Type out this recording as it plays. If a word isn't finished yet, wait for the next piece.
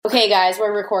Okay, guys,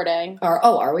 we're recording.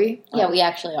 Are we? Yeah, we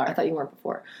actually are. I thought you weren't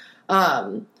before.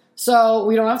 So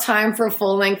we don't have time for a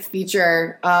full-length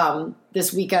feature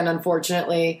this weekend,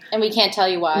 unfortunately. And we can't tell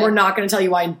you why. We're not going to tell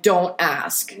you why. Don't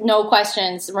ask. No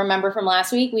questions. Remember from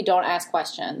last week, we don't ask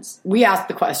questions. We ask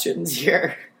the questions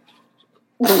here.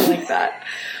 Like that.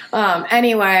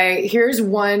 Anyway, here's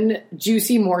one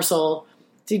juicy morsel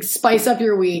to spice up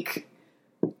your week,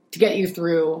 to get you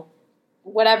through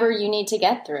whatever you need to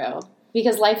get through.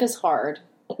 Because life is hard.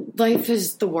 Life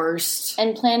is the worst.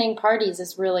 And planning parties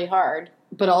is really hard.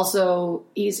 But also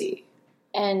easy.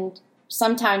 And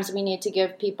sometimes we need to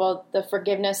give people the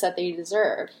forgiveness that they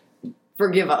deserve.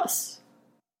 Forgive us.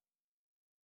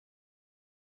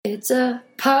 It's a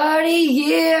party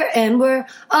year and we're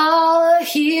all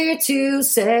here to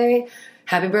say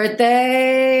happy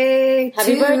birthday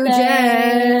to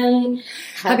Jen.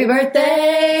 Happy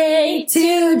birthday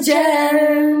to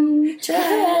Jen.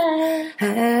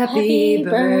 Happy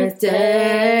birthday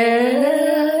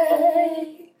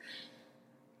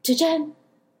to Jen.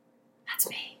 That's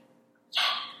me.